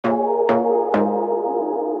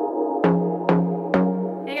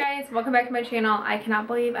welcome back to my channel. I cannot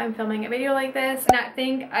believe I'm filming a video like this. I did not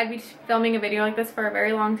think I'd be filming a video like this for a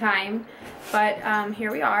very long time, but here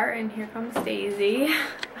we are, and here comes Daisy.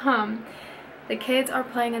 The kids are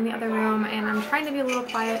playing in the other room and I'm trying to be a little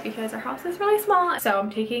quiet because our house is really small. So I'm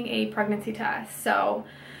taking a pregnancy test. So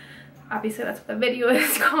obviously that's what the video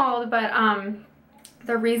is called, but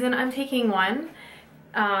the reason I'm taking one,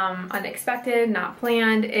 unexpected, not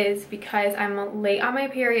planned, is because I'm late on my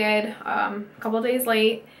period, a couple days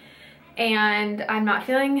late, and I'm not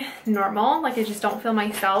feeling normal. Like, I just don't feel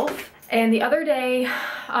myself. And the other day,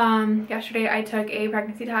 yesterday, I took a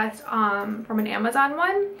pregnancy test from an Amazon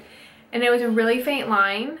one, and it was a really faint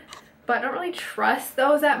line, but I don't really trust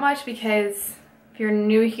those that much because if you're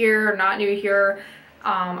new here or not new here,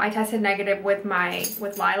 I tested negative with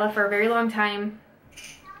Lila for a very long time.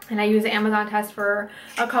 And I used the Amazon test for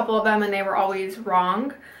a couple of them and they were always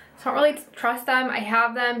wrong. So I don't really trust them. I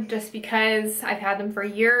have them just because I've had them for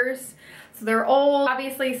years. So they're old.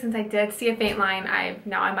 Obviously, since I did see a faint line, I've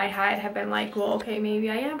now in my head have been like, well, okay, maybe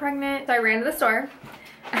I am pregnant. So I ran to the store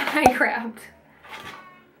and I grabbed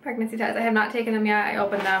pregnancy tests. I have not taken them yet. I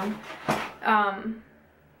opened them.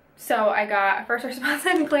 So I got first response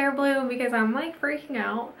in clear blue because I'm like freaking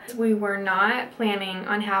out. We were not planning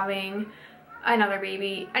on having another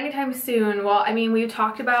baby anytime soon. Well, I mean, we've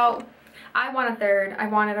talked about, I want a third. I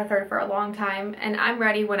wanted a third for a long time, and I'm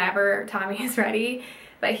ready whenever Tommy is ready,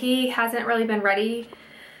 but he hasn't really been ready.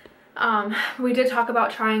 We did talk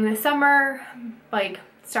about trying this summer, like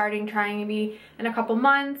trying maybe in a couple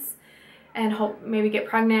months, and hope maybe get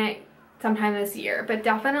pregnant sometime this year, but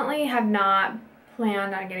definitely have not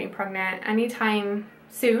planned on getting pregnant anytime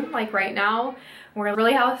soon. Like right now, we're in a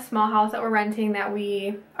really small house that we're renting that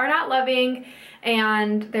we are not loving,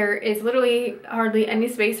 and there is literally hardly any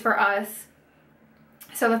space for us.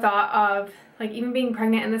 So the thought of like even being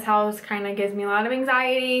pregnant in this house kind of gives me a lot of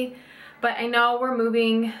anxiety. But I know we're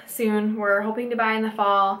moving soon. We're hoping to buy in the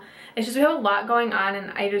fall. It's just we have a lot going on,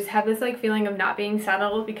 and I just have this like feeling of not being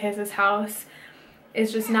settled because this house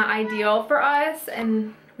is just not ideal for us,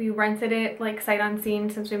 and we rented it like sight unseen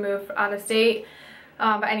since we moved out of state.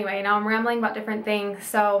 But anyway, now I'm rambling about different things,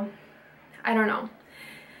 so I don't know.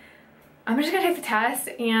 I'm just gonna take the test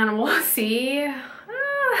and we'll see.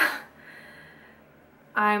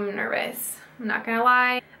 I'm nervous, I'm not gonna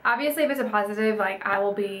lie. Obviously, if it's a positive, like, I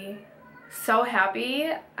will be so happy.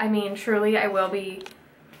 I mean, truly, I will be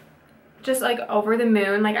just like over the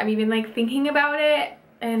moon. Like, I'm even like thinking about it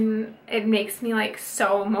and it makes me like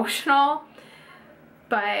so emotional.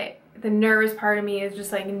 But the nervous part of me is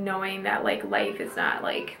just like knowing that like life is not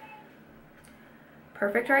like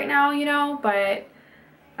perfect right now, you know. But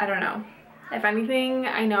I don't know. If anything,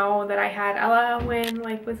 I know that I had Ella when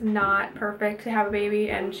life was not perfect to have a baby,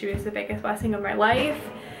 and she was the biggest blessing of my life.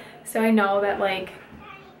 So I know that like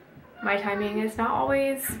my timing is not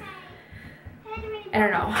always, I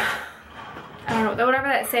don't know, whatever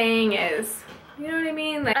that saying is, you know what I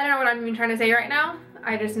mean? Like, I don't know what I'm even trying to say right now.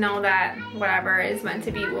 I just know that whatever is meant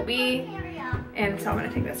to be will be, and so I'm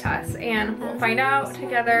gonna take this test and we'll find out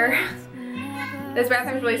together. This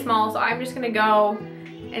bathroom is really small, so I'm just gonna go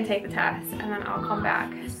and take the test, and then I'll come back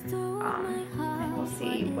and we'll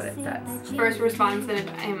see what it says. First response, and if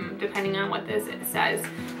I'm depending on what this says,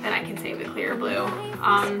 then I can say the clear blue.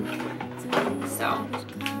 So I'll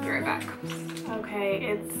be right back. Okay,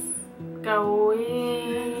 it's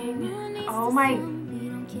going. Oh my.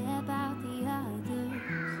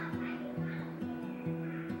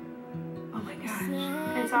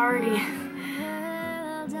 It's already,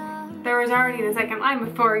 there was already the second line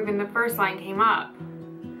before even the first line came up.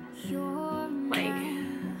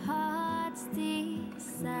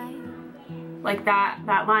 Like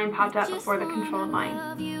that line popped up before the controlled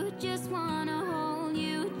line. You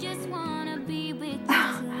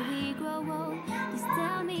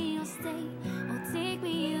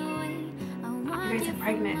guys are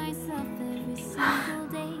pregnant.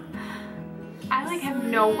 I like have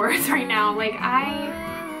no words right now. Like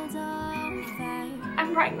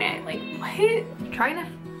I'm pregnant. Like what? I'm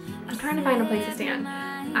trying to find a place to stand.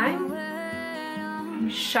 I'm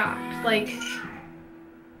shocked. Like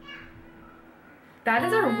that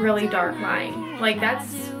is a really dark line. Like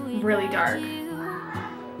that's really dark.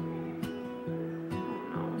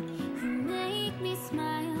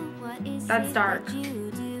 That's dark.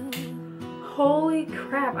 Holy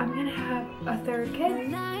crap, I'm gonna have a third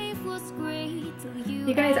kid.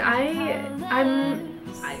 You guys, I'm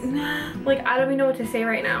like, I don't even know what to say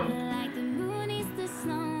right now.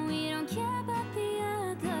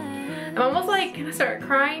 I'm almost like gonna start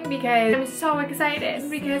crying because I'm so excited,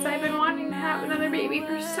 because I've been wanting to have another baby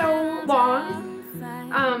for so long.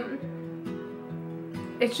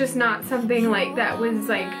 it's just not something like that was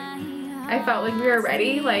like, I felt like we were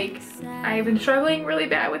ready. Like, I've been struggling really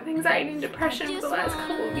bad with anxiety and depression for the last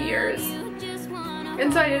couple of years.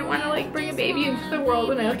 And so I didn't want to like bring a baby into the world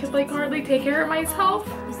when I could like hardly take care of myself.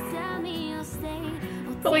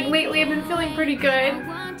 But like lately I've been feeling pretty good.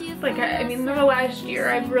 Like, I mean, over the last year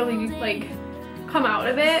I've really like come out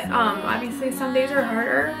of it. Obviously some days are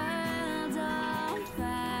harder.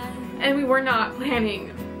 And we were not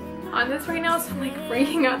planning on this right now, so I'm like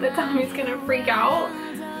freaking out that Tommy's gonna freak out.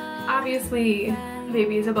 Obviously,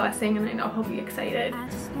 baby is a blessing and I know he'll be excited.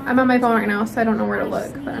 I'm on my phone right now, so I don't know where to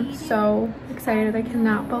look, but I'm so excited. I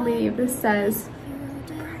cannot believe this says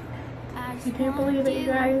pregnant. I can't believe it, you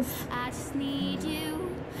guys. I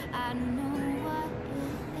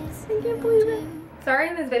can't believe it.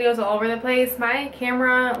 Sorry this video is all over the place. My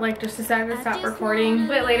camera like just decided to stop recording a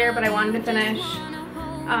bit later, but I wanted to finish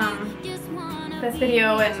this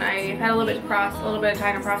video and I had a little bit of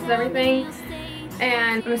time to process everything.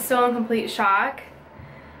 And I'm still in complete shock,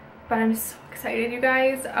 but I'm so excited, you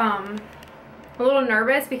guys. I'm a little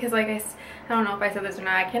nervous because like I don't know if I said this or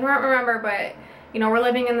not, I can't remember, but you know, we're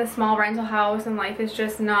living in this small rental house and life is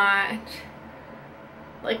just not,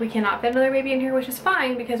 like we cannot fit another baby in here, which is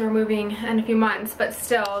fine because we're moving in a few months, but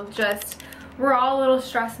still just, we're all a little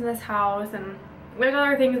stressed in this house and there's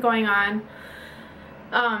other things going on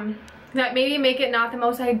that maybe make it not the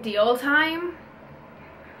most ideal time,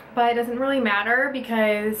 but it doesn't really matter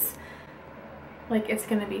because like it's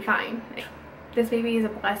gonna be fine. This baby is a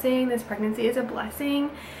blessing, this pregnancy is a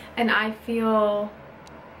blessing, and I feel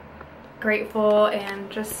grateful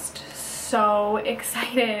and just so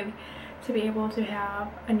excited to be able to have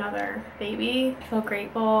another baby. I feel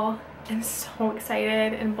grateful and so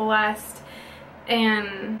excited and blessed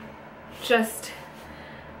and just,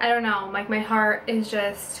 I don't know, like my heart is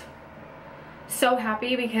just so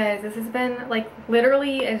happy because this has been like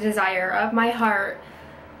literally a desire of my heart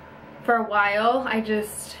for a while. I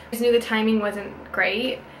just knew the timing wasn't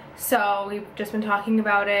great, so we've just been talking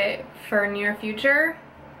about it for near future,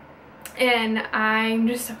 and I'm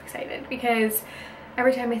just so excited because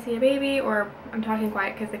every time I see a baby, or I'm talking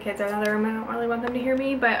quiet because the kids are in the other room, I don't really want them to hear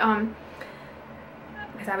me, but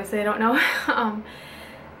because obviously they don't know.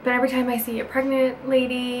 But every time I see a pregnant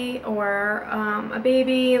lady or a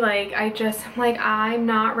baby, like I'm like, I'm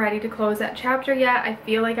not ready to close that chapter yet. I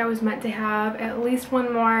feel like I was meant to have at least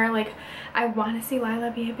one more. Like, I want to see Lila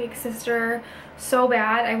be a big sister so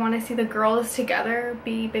bad. I want to see the girls together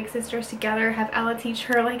be big sisters together, have Ella teach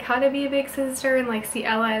her like how to be a big sister, and like see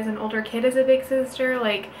Ella as an older kid as a big sister.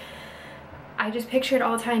 Like, I just picture it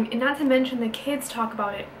all the time, and not to mention the kids talk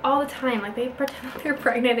about it all the time. Like, they pretend that they're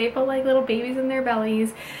pregnant, they put like little babies in their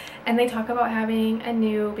bellies, and they talk about having a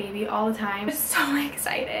new baby all the time. I'm just so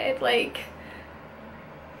excited. Like,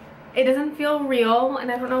 it doesn't feel real,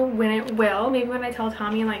 and I don't know when it will. Maybe when I tell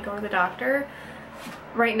Tommy and like go to the doctor.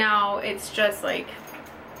 Right now it's just like,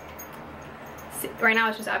 right now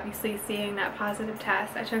it's just obviously seeing that positive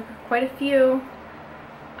test. I took quite a few.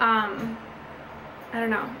 I don't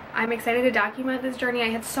know. I'm excited to document this journey. I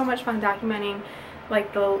had so much fun documenting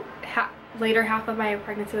like the later half of my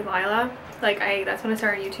pregnancy with Lila. Like, that's when I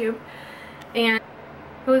started YouTube. And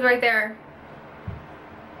who's right there?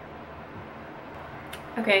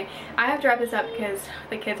 Okay, I have to wrap this up because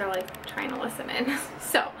the kids are like trying to listen in.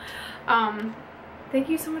 So, thank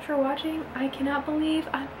you so much for watching. I cannot believe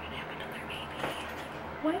I'm gonna have another baby.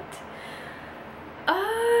 What?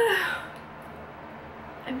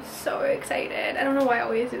 I'm so excited. I don't know why I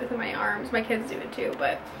always do this with my arms. My kids do it too,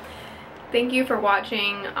 but thank you for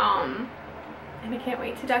watching. And I can't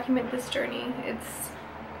wait to document this journey. It's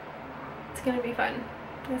gonna be fun,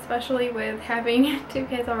 especially with having 2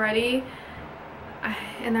 kids already,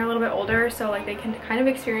 and they're a little bit older, so like they can kind of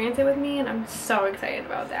experience it with me, and I'm so excited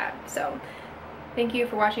about that. So thank you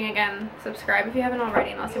for watching again. Subscribe if you haven't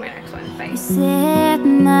already, and I'll see you in my next one. Bye. You set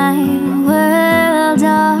my world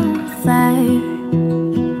on fire.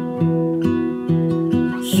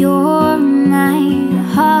 You're my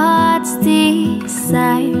heart's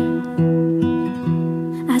desire.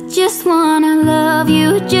 I just wanna love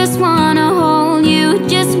you, just wanna hold you,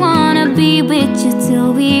 just wanna be with you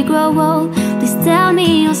till we grow old. Please tell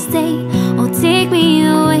me you'll stay or take me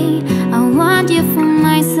away. I want you for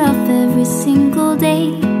myself every single day.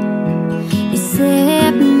 You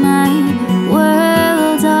set my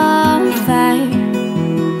world on fire.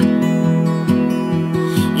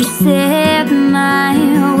 You set my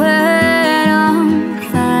world on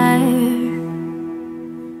fire.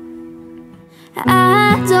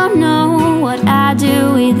 I don't know what I'd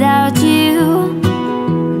do without you.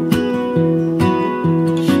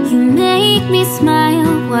 You make me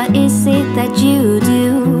smile, what is it that you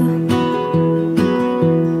do?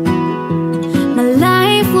 My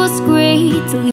life was great till